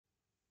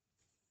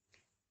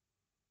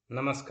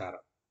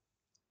నమస్కారం.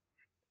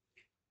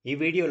 ఈ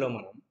వీడియోలో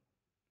మనం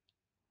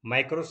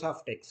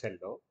మైక్రోసాఫ్ట్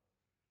ఎక్సెల్‌లో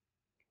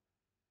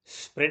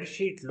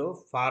స్ప్రెడ్‌షీట్‌లో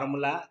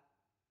ఫార్ములా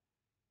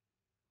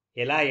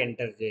ఎలా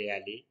ఎంటర్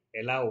చేయాలి?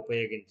 ఎలా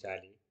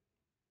ఉపయోగించాలి?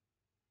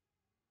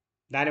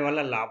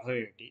 దానివల్ల లాభం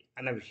ఏమిటి?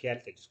 అన్న విషయాలు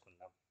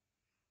తెలుసుకుందాం.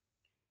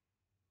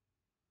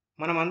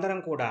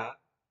 మనమందరం కూడా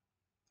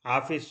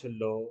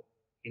ఆఫీసుల్లో,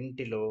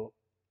 ఇంటిలో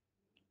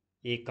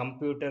ఈ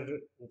కంప్యూటర్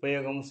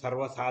ఉపయోగం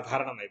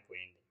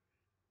సర్వసాధారణమైపోయింది.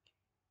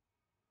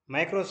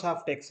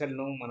 మైక్రోసాఫ్ట్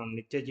ఎక్సెల్‌ను మనం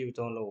నిత్య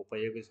జీవితంలో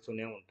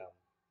ఉపయోగిస్తూనే ఉంటాం.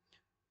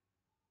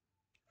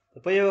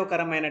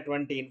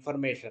 ఉపయోగకరమైనటువంటి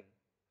ఇన్ఫర్మేషన్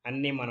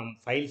అన్నీ మనం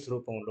ఫైల్స్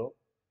రూపంలో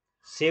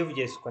సేవ్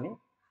చేసుకొని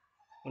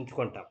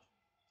ఉంచుకుంటాం.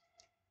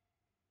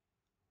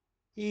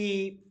 ఈ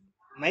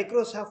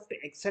మైక్రోసాఫ్ట్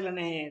ఎక్సెల్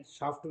అనే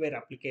సాఫ్ట్వేర్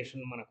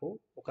అప్లికేషన్ మనకు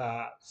ఒక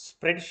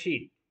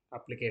స్ప్రెడ్‌షీట్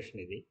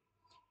అప్లికేషన్ ఇది.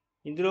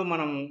 ఇందులో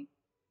మనం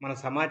మన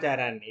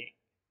సమాచారాన్ని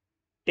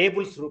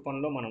టేబుల్స్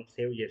రూపంలో మనం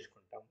సేవ్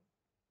చేసుకుంటాం.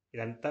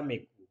 ఇదంతా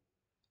మీకు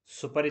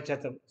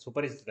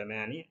సుపరిచితమే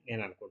అని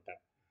నేను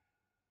అనుకుంటాను.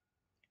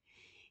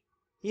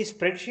 ఈ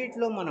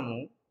స్ప్రెడ్‌షీట్‌లో మనము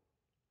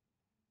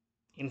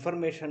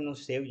ఇన్ఫర్మేషన్‌ను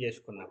సేవ్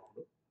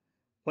చేసుకున్నప్పుడు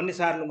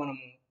కొన్నిసార్లు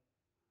మనము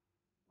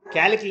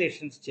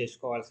క్యాలిక్యులేషన్స్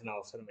చేసుకోవాల్సిన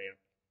అవసరం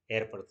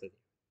ఏర్పడుతుంది.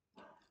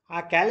 ఆ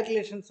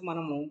క్యాలిక్యులేషన్స్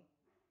మనము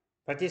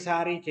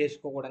ప్రతిసారి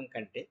చేసుకోవడం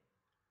కంటే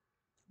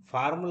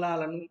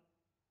ఫార్ములాలను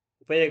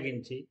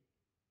ఉపయోగించి,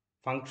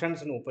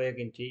 ఫంక్షన్స్‌ను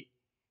ఉపయోగించి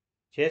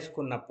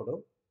చేసుకున్నప్పుడు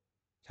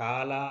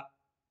చాలా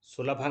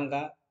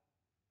సులభంగా,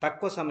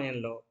 తక్కువ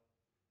సమయంలో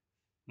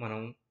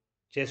మనం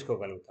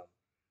చేసుకోగలుగుతాం.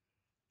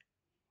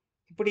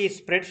 ఇప్పుడు ఈ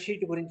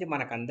స్ప్రెడ్‌షీట్ గురించి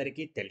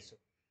మనకందరికీ తెలుసు.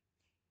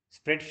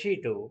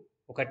 స్ప్రెడ్‌షీటు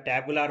ఒక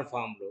ట్యాబులార్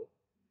ఫామ్‌లో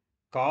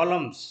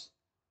కాలమ్స్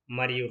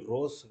మరియు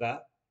రోస్‌గా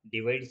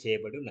డివైడ్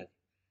చేయబడి ఉన్నది.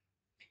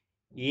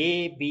 ఏ,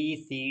 బి,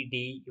 సి,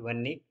 డి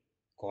ఇవన్నీ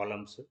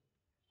కాలమ్స్.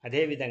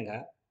 అదేవిధంగా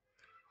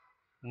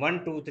 1,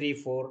 2, 3,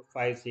 4,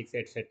 5, 6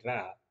 ఎట్సెట్రా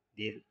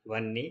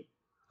ఇవన్నీ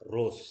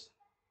రోస్.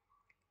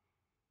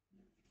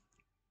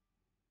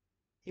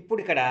 ఇప్పుడు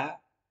ఇక్కడ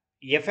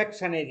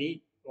ఎఫెక్ట్స్ అనేది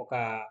ఒక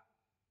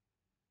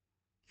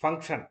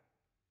ఫంక్షన్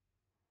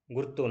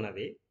గుర్తు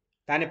ఉన్నది.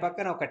 దాని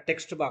పక్కన ఒక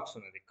టెక్స్ట్ బాక్స్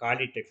ఉన్నది,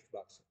 ఖాళీ టెక్స్ట్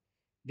బాక్స్.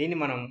 దీన్ని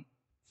మనం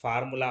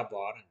ఫార్ములా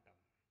బార్ అంటాం.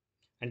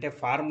 అంటే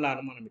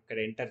ఫార్ములాను మనం ఇక్కడ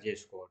ఎంటర్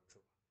చేసుకోవచ్చు.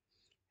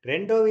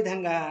 రెండో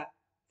విధంగా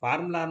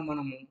ఫార్ములాను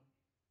మనము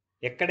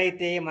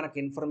ఎక్కడైతే మనకు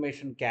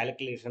ఇన్ఫర్మేషన్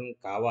క్యాలిక్యులేషన్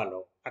కావాలో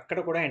అక్కడ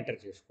కూడా ఎంటర్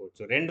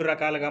చేసుకోవచ్చు. రెండు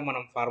రకాలుగా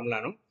మనం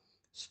ఫార్ములాను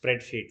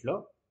స్ప్రెడ్‌షీట్‌లో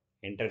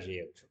ఎంటర్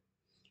చేయొచ్చు.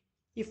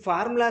 ఈ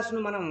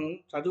ఫార్ములాస్‌ను మనం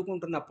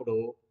చదువుకుంటున్నప్పుడు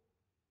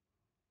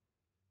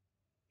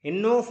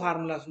ఎన్నో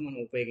ఫార్ములాస్‌ను మనం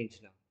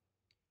ఉపయోగించినాం.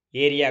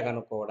 ఏరియా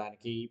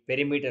కనుక్కోవడానికి,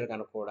 పెరిమీటర్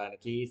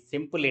కనుక్కోవడానికి,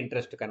 సింపుల్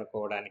ఇంట్రెస్ట్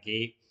కనుక్కోవడానికి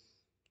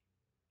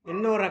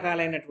ఎన్నో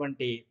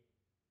రకాలైనటువంటి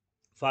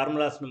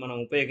ఫార్ములాస్‌ను మనం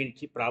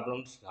ఉపయోగించి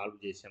ప్రాబ్లమ్స్ సాల్వ్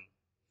చేసాం.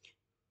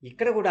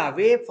 ఇక్కడ కూడా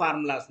అవే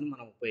ఫార్ములాస్‌ను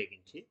మనం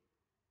ఉపయోగించి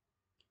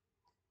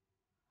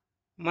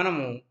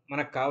మనము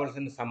మనకు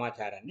కావాల్సిన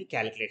సమాచారాన్ని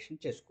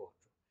క్యాలిక్యులేషన్ చేసుకోవచ్చు.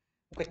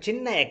 ఒక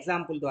చిన్న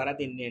ఎగ్జాంపుల్ ద్వారా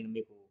దీన్ని నేను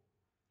మీకు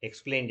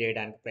ఎక్స్‌ప్లెయిన్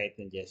చేయడానికి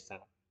ప్రయత్నం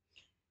చేస్తాను.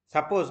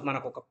 సపోజ్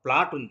మనకు ఒక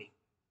ప్లాట్ ఉంది.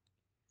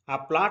 ఆ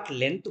ప్లాట్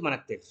లెంత్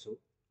మనకు తెలుసు,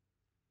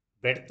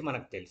 బ్రెడ్త్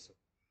మనకు తెలుసు.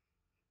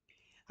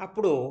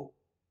 అప్పుడు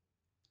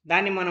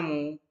దాన్ని మనము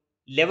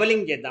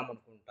లెవెలింగ్ చేద్దాం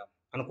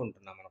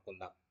అనుకుంటున్నాం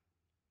అనుకుందాం.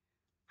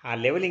 ఆ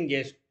లెవెలింగ్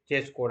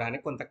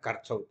చేసుకోవడానికి కొంత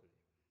ఖర్చు అవుతుంది.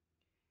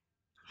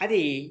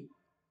 అది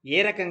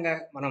ఏ రకంగా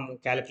మనం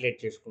క్యాలిక్యులేట్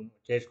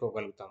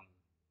చేసుకోగలుగుతాం?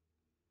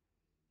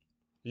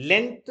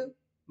 లెంత్,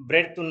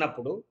 బ్రెడ్త్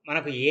ఉన్నప్పుడు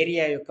మనకు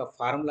ఏరియా యొక్క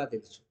ఫార్ములా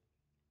తెలుసు.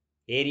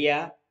 Area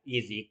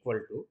is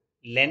equal to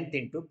length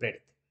into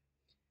breadth.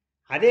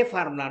 అదే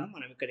ఫార్ములాను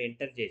మనం ఇక్కడ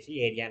ఎంటర్ చేసి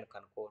ఏరియాను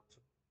కనుక్కోవచ్చు.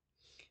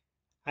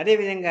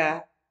 అదేవిధంగా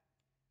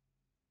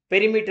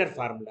పెరిమీటర్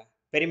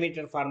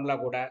ఫార్ములా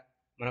కూడా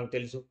మనకు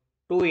తెలుసు.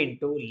 2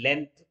 ఇంటూ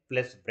లెంత్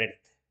ప్లస్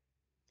బ్రెడ్త్.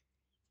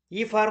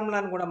 ఈ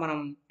ఫార్ములాను కూడా మనం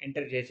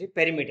ఎంటర్ చేసి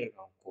పెరిమీటర్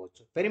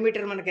కనుక్కోవచ్చు.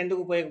 పెరిమీటర్ మనకు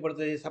ఎందుకు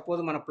ఉపయోగపడుతుంది?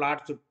 సపోజ్ మన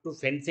ప్లాట్ చుట్టూ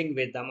ఫెన్సింగ్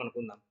వేద్దాం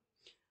అనుకుందాం.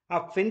 ఆ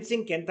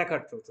ఫెన్సింగ్కి ఎంత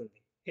ఖర్చు అవుతుంది?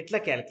 ఎట్లా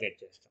క్యాలిక్యులేట్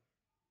చేస్తాం?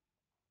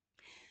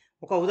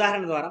 ఒక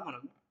ఉదాహరణ ద్వారా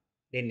మనం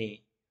దీన్ని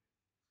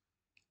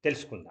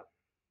తెలుసుకుందాం.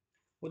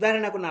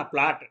 ఉదాహరణకు నా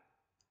ప్లాట్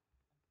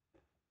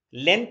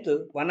లెంత్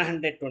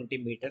 120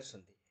 మీటర్స్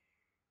ఉంది.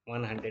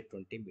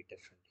 120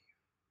 మీటర్స్ ఉంది.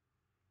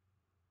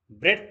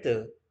 బ్రెడ్త్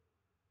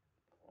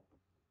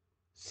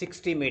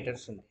 60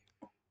 మీటర్స్ ఉంది.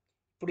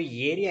 ఇప్పుడు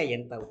ఏరియా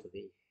ఎంత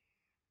అవుతుంది?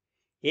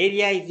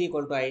 ఏరియా ఈజ్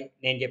ఈక్వల్ టు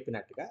నేను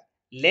చెప్పినట్టుగా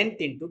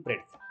లెంత్ ఇంటూ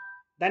బ్రెడ్త్.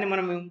 దాన్ని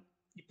మనం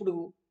ఇప్పుడు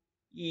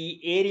ఈ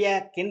ఏరియా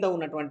కింద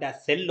ఉన్నటువంటి ఆ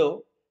సెల్లో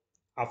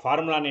ఆ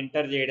ఫార్ములాని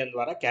ఎంటర్ చేయడం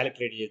ద్వారా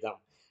క్యాలిక్యులేట్ చేద్దాం.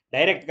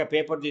 డైరెక్ట్గా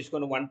పేపర్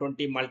తీసుకొని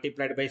 120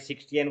 మల్టిప్లైడ్ బై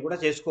 60 అని కూడా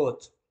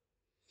చేసుకోవచ్చు.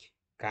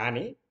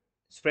 కానీ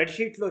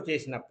స్ప్రెడ్‌షీట్‌లో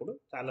చేసినప్పుడు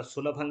చాలా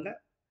సులభంగా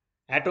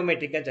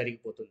ఆటోమేటిక్‌గా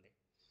జరిగిపోతుంది.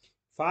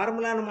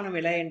 ఫార్ములాను మనం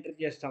ఎలా ఎంటర్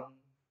చేస్తాం?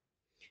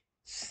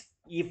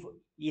 ఈ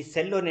ఈ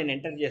సెల్‌లో నేను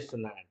ఎంటర్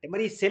చేస్తున్నానంటే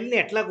మరి ఈ సెల్‌ని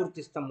ఎట్లా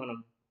గుర్తిస్తాం మనం?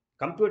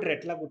 కంప్యూటర్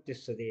ఎట్లా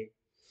గుర్తిస్తుంది?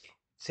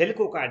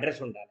 సెల్‌కి ఒక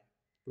అడ్రస్ ఉండాలి.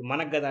 ఇప్పుడు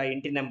మనకు కదా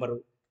ఇంటి నెంబరు,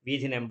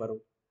 వీధి నెంబరు,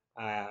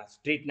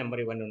 స్ట్రీట్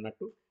నెంబర్ ఇవన్నీ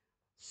ఉన్నట్టు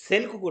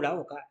సెల్కు కూడా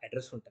ఒక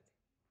అడ్రస్ ఉంటుంది.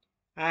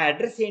 ఆ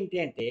అడ్రస్ ఏంటి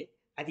అంటే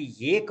అది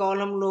ఏ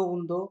కాలంలో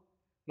ఉందో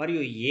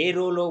మరియు ఏ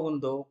రోలో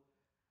ఉందో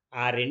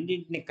ఆ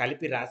రెండింటిని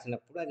కలిపి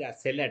రాసినప్పుడు అది ఆ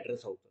సెల్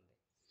అడ్రస్ అవుతుంది.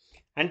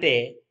 అంటే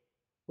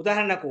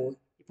ఉదాహరణకు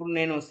ఇప్పుడు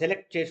నేను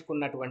సెలెక్ట్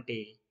చేసుకున్నటువంటి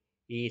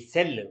ఈ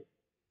సెల్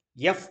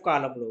ఎఫ్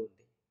కాలంలో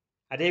ఉంది.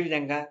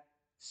 అదేవిధంగా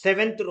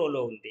 7th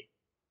రోలో ఉంది.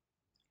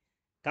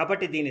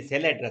 కాబట్టి దీని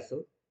సెల్ అడ్రస్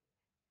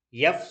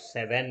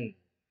F7.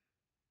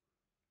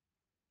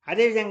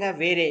 అదేవిధంగా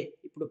వేరే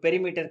ఇప్పుడు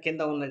పెరిమీటర్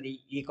కింద ఉన్నది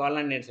ఈ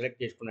కాలనీ నేను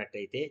సెలెక్ట్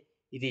చేసుకున్నట్టయితే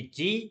ఇది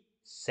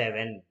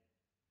G7.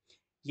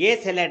 ఏ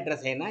సెల్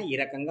అడ్రస్ అయినా ఈ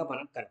రకంగా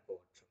మనం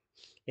కనుక్కోవచ్చు.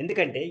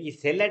 ఎందుకంటే ఈ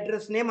సెల్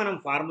అడ్రస్నే మనం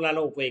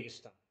ఫార్ములాలో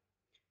ఉపయోగిస్తాం.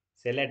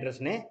 సెల్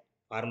అడ్రస్నే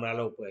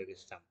ఫార్ములాలో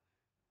ఉపయోగిస్తాం.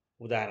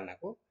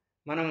 ఉదాహరణకు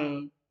మనం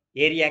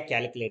ఏరియా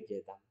క్యాలిక్యులేట్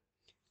చేద్దాం.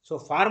 సో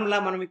ఫార్ములా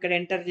మనం ఇక్కడ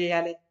ఎంటర్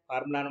చేయాలి.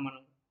 ఫార్ములాను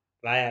మనం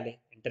రాయాలి,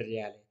 ఎంటర్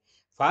చేయాలి.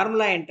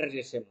 ఫార్ములా ఎంటర్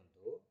చేసే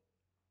ముందు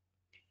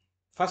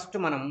ఫస్ట్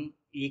మనం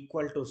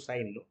ఈక్వల్ టు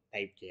సైన్ను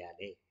టైప్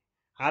చేయాలి.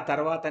 ఆ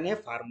తర్వాతనే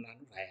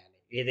ఫార్ములాను రాయాలి.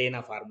 ఏదైనా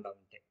ఫార్ములా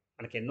ఉంటే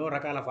మనకి ఎన్నో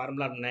రకాల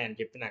ఫార్ములాలు ఉన్నాయని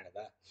చెప్పినా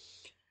కదా.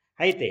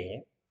 అయితే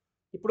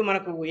ఇప్పుడు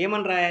మనకు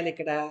ఏమని రాయాలి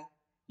ఇక్కడ?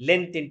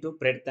 లెంత్ ఇంటూ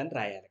బ్రెడ్త్ అని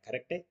రాయాలి.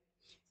 కరెక్టే.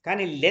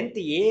 కానీ లెంత్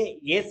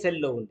ఏ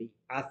సెల్లో ఉంది?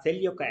 ఆ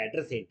సెల్ యొక్క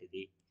అడ్రస్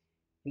ఏంటిది?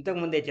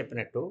 ఇంతకుముందే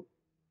చెప్పినట్టు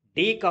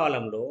డి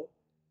కాలంలో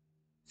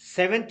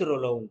 7th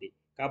రోలో ఉంది.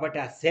 కాబట్టి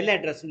ఆ సెల్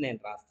అడ్రస్ నేను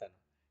రాస్తాను.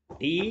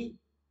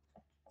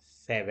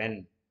 D7.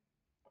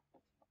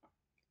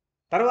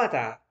 తర్వాత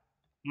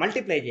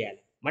మల్టిప్లై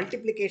చేయాలి.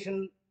 మల్టిప్లికేషన్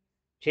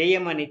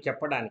చేయమని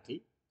చెప్పడానికి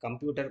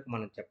కంప్యూటర్కు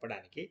మనం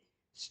చెప్పడానికి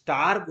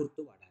స్టార్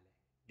గుర్తు వాడాలి.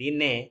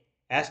 దీన్నే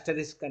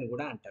యాస్టరిస్క్ అని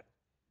కూడా అంటారు.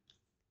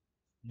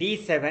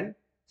 D7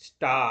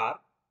 star.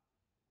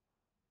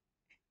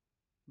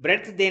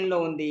 బ్రెడ్త్ దేనిలో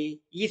ఉంది?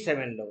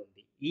 E7లో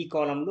ఉంది. ఈ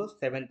కాలంలో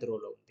 7th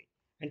రోలో ఉంది.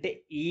 అంటే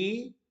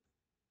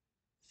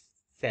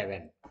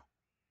E7.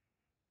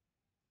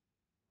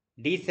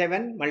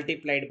 D7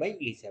 multiplied by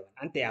E7.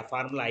 అంతే, ఆ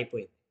ఫార్ములా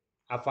అయిపోయింది.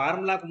 ఆ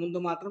ఫార్ములాకు ముందు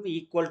మాత్రం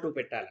ఈక్వల్ టు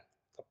పెట్టాలి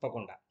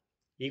తప్పకుండా.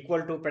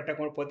 ఈక్వల్ టు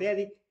పెట్టకపోతే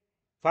అది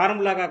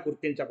ఫార్ములాగా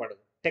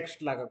గుర్తించబడదు,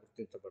 టెక్స్ట్ లాగా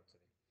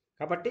గుర్తించబడుతుంది.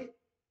 కాబట్టి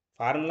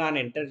ఫార్ములాని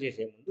ఎంటర్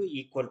చేసే ముందు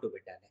ఈక్వల్ టు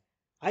పెట్టాలి.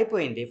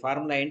 అయిపోయింది,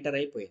 ఫార్ములా ఎంటర్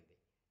అయిపోయింది.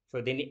 సో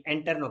దీన్ని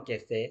ఎంటర్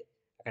నొక్కేస్తే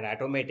అక్కడ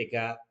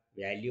ఆటోమేటిక్గా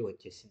వాల్యూ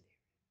వచ్చేసింది.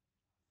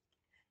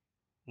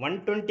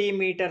 120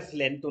 మీటర్స్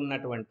లెంత్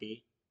ఉన్నటువంటి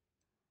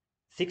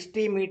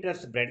 60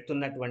 మీటర్స్ బ్రెడ్త్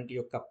ఉన్నటువంటి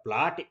యొక్క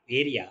ప్లాట్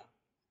ఏరియా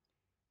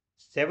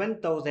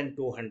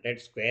 7200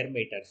 స్క్వేర్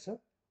మీటర్స్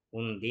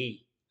ఉంది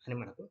అని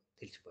మనకు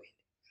తెలిసిపోయింది.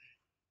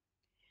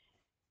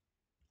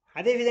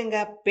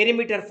 అదేవిధంగా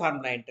పెరిమీటర్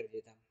ఫార్ములా ఎంటర్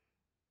చేద్దాం.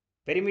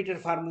 పెరిమీటర్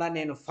ఫార్ములా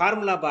నేను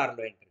ఫార్ములా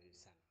బార్లో ఎంటర్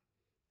చేశాను.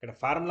 ఇక్కడ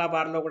ఫార్ములా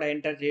బార్లో కూడా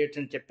ఎంటర్ చేయొచ్చు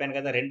అని చెప్పాను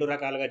కదా, 2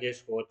 రకాలుగా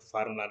చేసుకోవచ్చు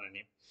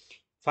ఫార్ములాలని.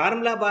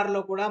 ఫార్ములా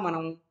బార్లో కూడా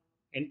మనం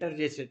ఎంటర్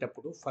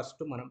చేసేటప్పుడు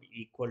ఫస్ట్ మనం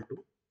ఈక్వల్ టు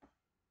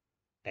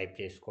టైప్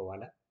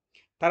చేసుకోవాలి.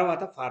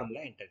 తర్వాత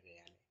ఫార్ములా ఎంటర్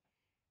చేయాలి.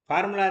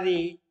 ఫార్ములాది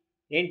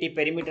ఏంటి?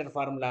 Perimeter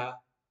formula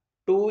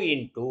 2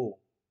 into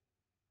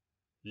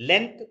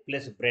length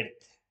plus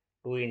breadth.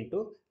 2 into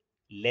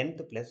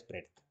length plus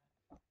breadth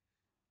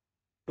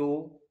 2.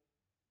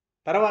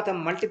 తర్వాత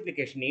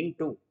మల్టిప్లికేషన్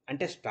ఇంటూ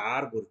అంటే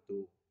స్టార్ గుర్తు.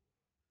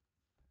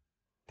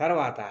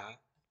 తర్వాత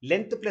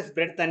లెంత్ ప్లస్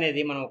బ్రెడ్త్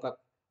అనేది మనం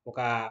ఒక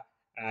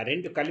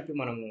 2 కలిపి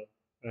మనము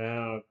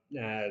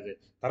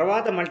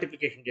తర్వాత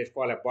మల్టిప్లికేషన్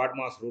చేసుకోవాలి బాడ్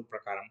మాస్ రూల్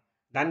ప్రకారం.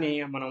 దాన్ని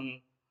మనం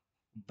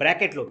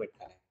బ్రాకెట్లో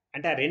పెట్టాలి.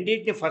 అంటే ఆ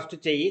రెండింటిని ఫస్ట్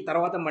చెయ్యి,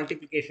 తర్వాత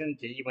మల్టిప్లికేషన్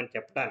చెయ్యమని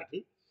చెప్పడానికి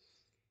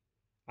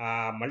ఆ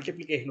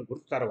మల్టిప్లికేషన్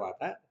గుర్తు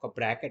తర్వాత ఒక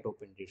బ్రాకెట్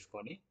ఓపెన్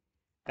చేసుకొని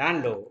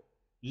దానిలో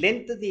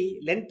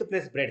లెంత్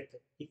ప్లస్ బ్రెడ్త్.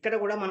 ఇక్కడ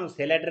కూడా మనం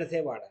సెల్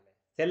అడ్రసే వాడాలి.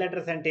 సెల్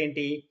అడ్రస్ అంటే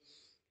ఏంటి?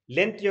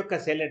 లెంత్ యొక్క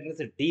cell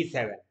address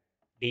D7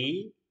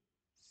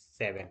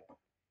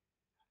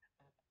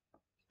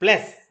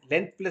 plus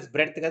length plus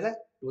breadth కదా,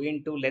 2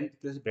 into length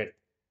plus breadth.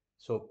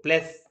 So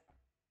plus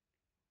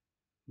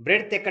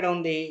breadth ఎక్కడ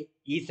ఉంది?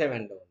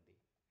 E7లో ఉంది.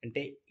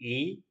 అంటే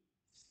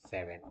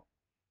E7.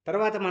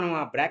 తర్వాత మనం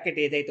ఆ బ్రాకెట్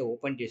ఏదైతే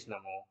ఓపెన్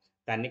చేసినామో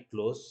దాన్ని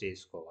క్లోజ్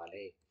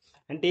చేసుకోవాలి.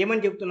 అంటే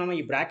ఏమని చెప్తున్నామో,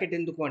 ఈ బ్రాకెట్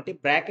ఎందుకు అంటే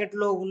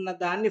బ్రాకెట్లో ఉన్న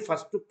దాన్ని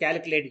ఫస్ట్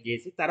క్యాలిక్యులేట్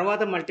చేసి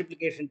తర్వాత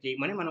మల్టిప్లికేషన్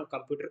చేయమని మనం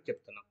కంప్యూటర్కి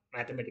చెప్తున్నాం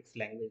మ్యాథమెటిక్స్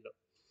లాంగ్వేజ్లో.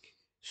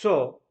 సో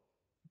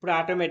ఇప్పుడు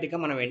ఆటోమేటిక్గా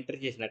మనం ఎంటర్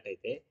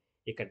చేసినట్టయితే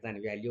ఇక్కడ దాని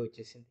వాల్యూ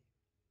వచ్చేసింది.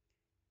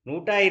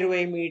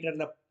 120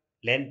 మీటర్ల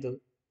లెంత్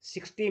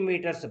 60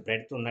 మీటర్స్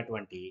బ్రెడ్త్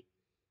ఉన్నటువంటి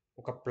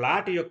ఒక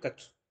ప్లాట్ యొక్క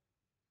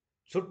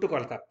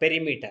చుట్టుకొలత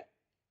పెరిమీటర్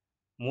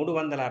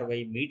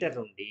 360 మీటర్లు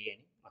ఉంది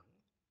అని మనం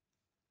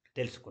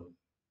తెలుసుకున్నాం.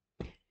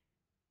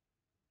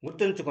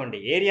 గుర్తుంచుకోండి,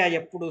 ఏరియా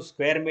ఎప్పుడు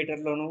స్క్వేర్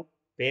మీటర్లోనూ,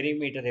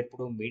 పెరిమీటర్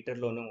ఎప్పుడు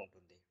మీటర్లోనూ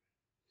ఉంటుంది.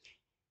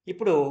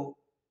 ఇప్పుడు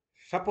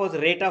suppose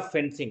rate of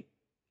fencing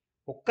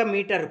 1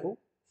 మీటర్కు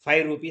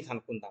 5 rupees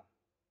అనుకుందాం.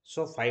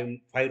 సో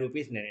 5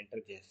 రూపీస్ నేను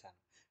ఎంటర్ చేస్తాను.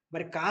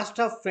 మరి కాస్ట్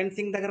ఆఫ్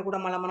ఫెన్సింగ్ దగ్గర కూడా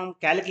మళ్ళీ మనం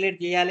క్యాలిక్యులేట్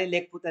చేయాలి,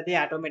 లేకపోతే అదే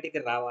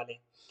ఆటోమేటిక్గా రావాలి.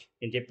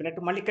 నేను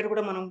చెప్పినట్టు మళ్ళీ ఇక్కడ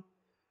కూడా మనం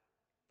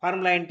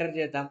ఫార్ములా ఎంటర్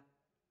చేద్దాం.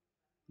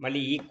 మళ్ళీ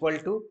ఈక్వల్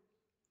టు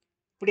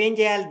ఇప్పుడు ఏం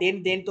చేయాలి?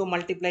 దేనితో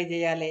మల్టిప్లై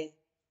చేయాలి?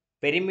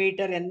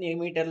 పెరిమీటర్ ఎన్ని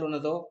మీటర్లు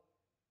ఉన్నదో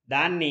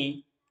దాన్ని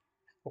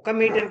 1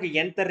 మీటర్కి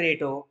ఎంత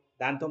రేటో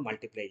దాంతో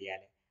మల్టిప్లై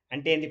చేయాలి.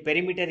 అంటే ఏంది?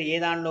 పెరిమీటర్ ఏ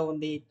దానిలో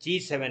ఉంది?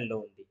 G7లో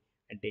ఉంది.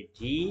 అంటే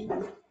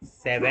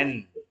G7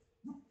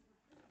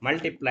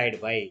 మల్టిప్లైడ్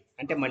బై,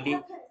 అంటే మళ్ళీ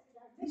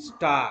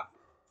స్టార్,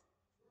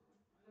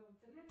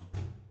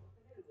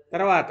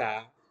 తర్వాత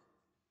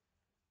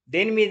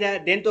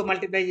దేంతో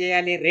మల్టిప్లై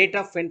చేయాలి? రేట్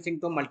ఆఫ్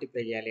ఫెన్సింగ్తో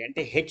మల్టిప్లై చేయాలి.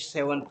 అంటే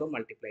H7తో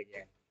మల్టిప్లై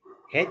చేయాలి.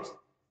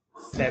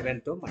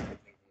 H7తో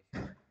మల్టిప్లై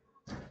చేయాలి.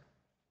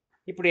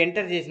 ఇప్పుడు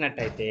ఎంటర్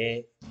చేసినట్టయితే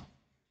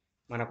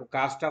మనకు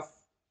కాస్ట్ ఆఫ్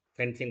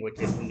ఫెన్సింగ్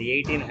వచ్చేసింది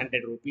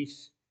 1800 రూపీస్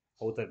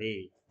అవుతుంది.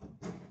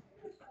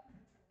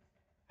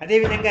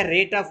 అదేవిధంగా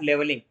రేట్ ఆఫ్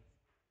లెవెలింగ్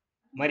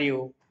మరియు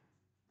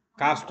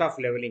కాస్ట్ ఆఫ్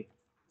లెవెలింగ్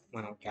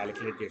మనం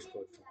క్యాలిక్యులేట్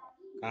చేసుకోవచ్చు.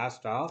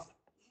 Cost of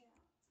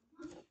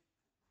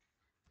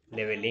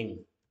levelling,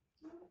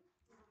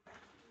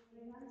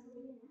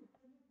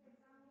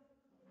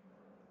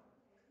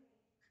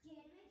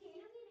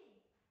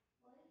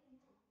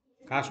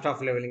 cost of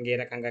levelling ఏ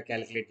రకంగా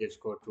క్యాలిక్యులేట్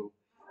చేసుకోవచ్చు?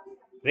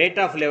 Rate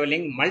of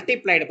levelling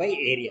multiplied by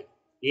area.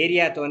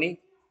 ఏరియాతోని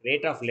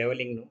rate of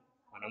లెవెలింగ్ను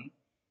మనం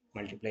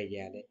మల్టిప్లై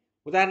చేయాలి.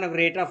 ఉదాహరణకు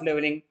rate of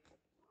levelling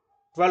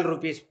 12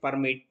 rupees per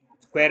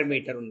square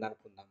metre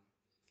ఉందనుకుందాం.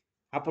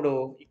 అప్పుడు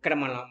ఇక్కడ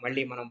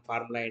మళ్ళీ మనం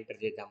ఫార్ములా ఎంటర్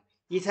చేద్దాం.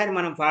 ఈసారి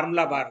మనం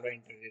ఫార్ములా బార్లో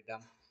ఎంటర్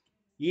చేద్దాం.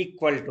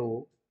 Equal to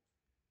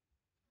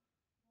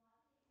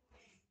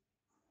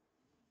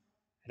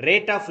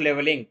rate of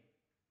levelling.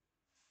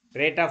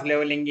 Rate of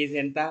levelling is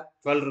ఎంత?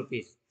 12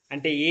 రూపీస్.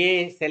 అంటే ఏ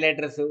cell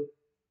address?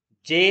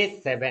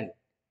 J7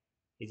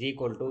 is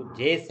equal to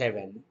J7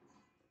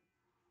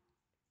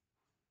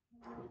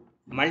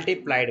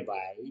 multiplied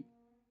by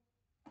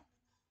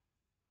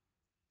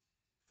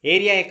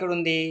area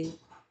ఎక్కడుంది?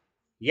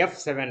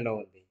 F7లో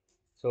ఉంది.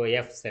 So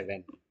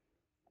F7.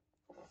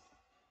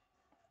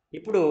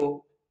 ఇప్పుడు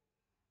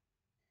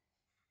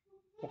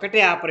ఒకటే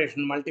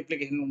ఆపరేషన్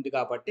మల్టిప్లికేషన్ ఉంది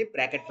కాబట్టి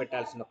బ్రాకెట్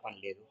పెట్టాల్సిన పని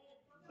లేదు.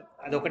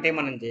 అదొకటే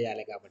మనం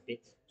చేయాలి కాబట్టి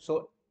సో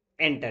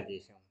ఎంటర్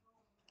చేసాం.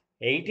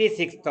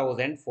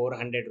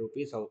 86,400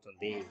 రూపీస్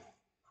అవుతుంది.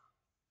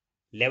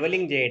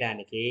 లెవెలింగ్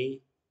చేయడానికి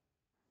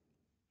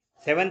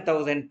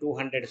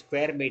 7,200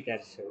 స్క్వేర్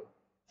మీటర్స్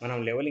మనం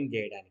లెవెలింగ్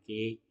చేయడానికి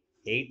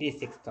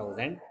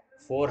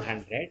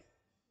 86,400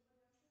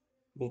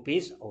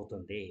 రూపీస్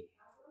అవుతుంది.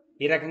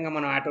 ఈ రకంగా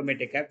మనం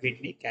ఆటోమేటిక్గా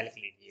వీటిని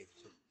క్యాలిక్యులేట్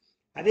చేయొచ్చు.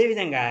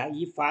 అదేవిధంగా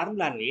ఈ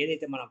ఫార్ములాను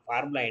ఏదైతే మనం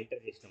ఫార్ములా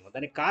ఎంటర్ చేసినామో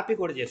దాన్ని కాపీ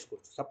కూడా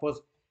చేసుకోవచ్చు. సపోజ్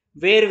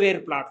వేరు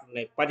ప్లాట్లు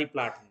ఉన్నాయి, 10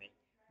 ప్లాట్లు ఉన్నాయి,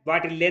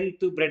 వాటి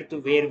లెంత్ బ్రెడ్త్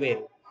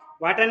వేరు.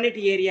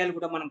 వాటన్నిటి ఏరియాలు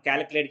కూడా మనం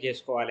క్యాలిక్యులేట్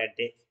చేసుకోవాలి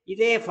అంటే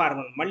ఇదే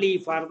ఫార్ములా, మళ్ళీ ఈ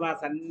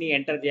ఫార్ములాస్ అన్నీ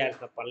ఎంటర్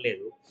చేయాల్సిన పని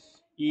లేదు.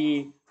 ఈ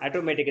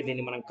ఆటోమేటిక్గా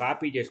దీన్ని మనం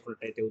కాపీ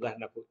చేసుకున్నట్టయితే,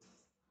 ఉదాహరణకు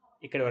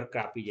ఇక్కడి వరకు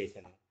కాపీ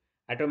చేశాను,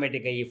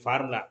 ఆటోమేటిక్గా ఈ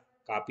ఫార్ములా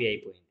కాపీ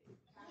అయిపోయింది.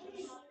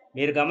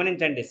 మీరు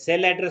గమనించండి,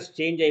 సెల్ అడ్రస్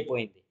చేంజ్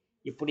అయిపోయింది.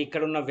 ఇప్పుడు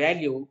ఇక్కడ ఉన్న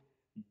value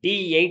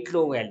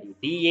D8లో value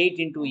D8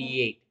 into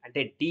E8 అంటే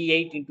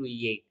D8 ఇంటూ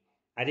E8.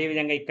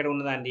 అదేవిధంగా ఇక్కడ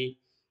ఉన్నదాన్ని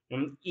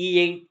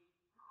E8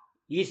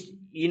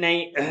 E9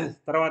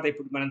 తర్వాత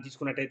ఇప్పుడు మనం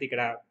తీసుకున్నట్టయితే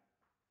ఇక్కడ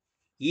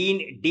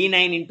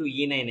D9 ఇంటూ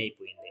E9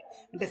 అయిపోయింది.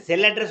 అంటే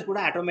సెల్ అడ్రస్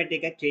కూడా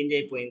ఆటోమేటిక్గా చేంజ్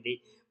అయిపోయింది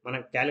మన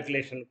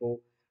క్యాలిక్యులేషన్కు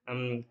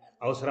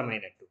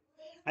అవసరమైనట్టు.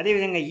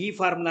 అదేవిధంగా ఈ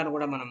ఫార్ములాను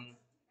కూడా మనం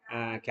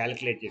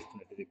క్యాలిక్యులేట్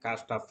చేసుకున్నట్టు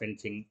కాస్ట్ ఆఫ్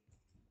ఫెన్సింగ్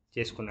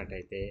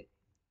చేసుకున్నట్టయితే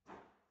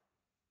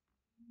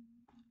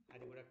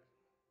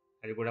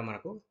అది కూడా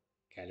మనకు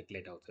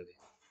క్యాలిక్యులేట్ అవుతుంది.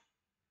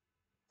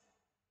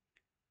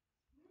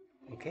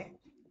 ఓకే,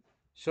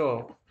 సో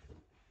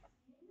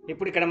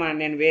ఇప్పుడు ఇక్కడ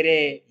నేను వేరే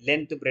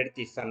లెంత్ బ్రెడ్త్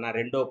ఇస్తాను నా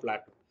రెండో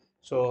ప్లాట్.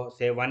 సో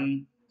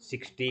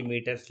 160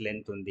 మీటర్స్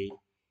లెంత్ ఉంది,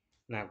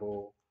 నాకు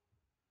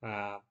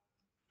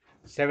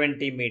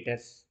 70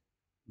 మీటర్స్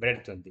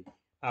బ్రెడ్త్ ఉంది.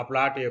 ఆ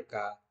ప్లాట్ యొక్క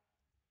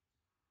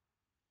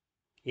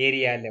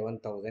ఏరియా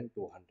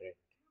 11,200.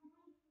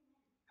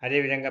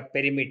 అదేవిధంగా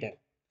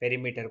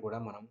పెరిమీటర్ కూడా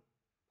మనం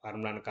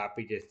ఫార్ములాను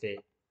కాపీ చేస్తే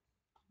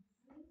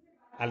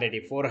ఆల్రెడీ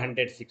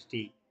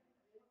 460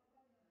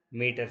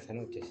 మీటర్స్ అని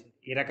వచ్చేసింది.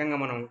 ఈ రకంగా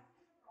మనం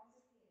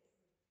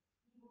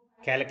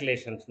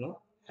క్యాలిక్యులేషన్స్ను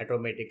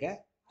ఆటోమేటిక్గా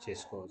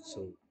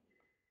చేసుకోవచ్చు.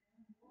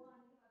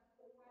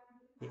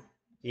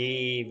 ఈ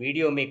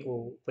వీడియో మీకు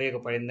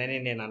ఉపయోగపడిందని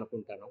నేను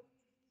అనుకుంటాను.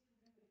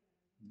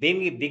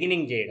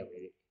 బిగినింగ్ చేయడం,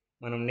 ఇది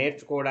మనం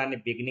నేర్చుకోవడాన్ని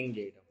బిగినింగ్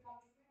చేయడం.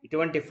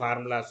 ఇటువంటి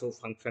ఫార్ములాసు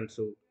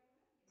ఫంక్షన్స్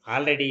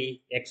ఆల్రెడీ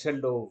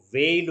ఎక్సెల్లో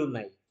వేలు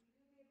ఉన్నాయి.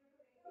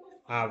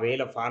 ఆ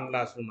వేల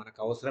ఫార్ములాస్ను మనకు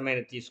అవసరమైన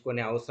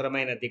తీసుకొని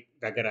అవసరమైన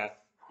దగ్గర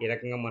ఈ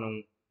రకంగా మనం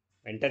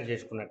ఎంటర్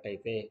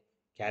చేసుకున్నట్టయితే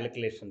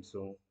క్యాలిక్యులేషన్స్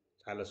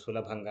చాలా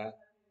సులభంగా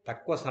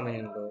తక్కువ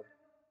సమయంలో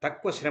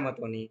తక్కువ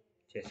శ్రమతోని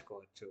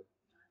చేసుకోవచ్చు.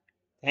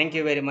 Thank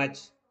you very much.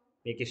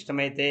 మీకు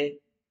ఇష్టమైతే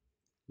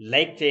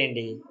లైక్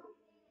చేయండి,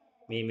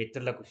 మీ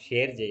మిత్రులకు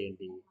షేర్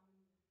చేయండి.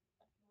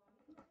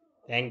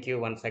 Thank you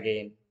once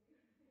again.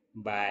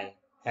 Bye.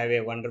 Have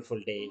a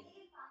wonderful day.